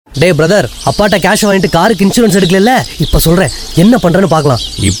டேய் பிரதர், அப்பாட்ட கேஷ் வாங்கிட்டு காருக்கு இன்சூரன்ஸ் எடுக்கல. இப்ப சொல்றேன் என்ன பண்றேன்னு பார்க்கலாம்.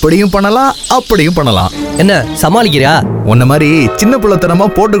 இப்படியும் பண்ணலாம், அப்படியும் பண்ணலாம். என்ன சமாளிக்கிறியா? உன்ன மாதிரி சின்ன புள்ளத்தனமா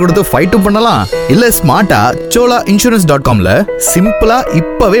போட்டு கொடுத்து ஃபைட்டும் பண்ணலாம். இல்ல ஸ்மார்ட்டா cholainsurance.comல சிம்பிளா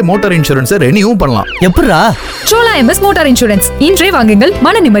இப்பவே மோட்டார் இன்சூரன்ஸ் ரெனியூவும் பண்ணலாம். எப்படிடா? சோலா எம்எஸ் மோட்டார் இன்சூரன்ஸ் இன்றே வாங்குங்கள்,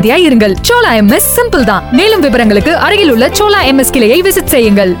 மன நிம்மதியா இருங்கள். சோலா எம்எஸ் சிம்பிள் தான். மேலும் விவரங்களுக்கு அருகில் உள்ள சோலா எம்எஸ் கிளையை விசிட்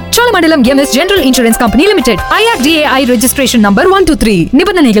செய்யுங்கள். Cholamandalam MS general insurance company limited, IRDAI registration number 123.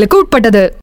 நிபந்தனைகளுக்கு உட்பட்டது.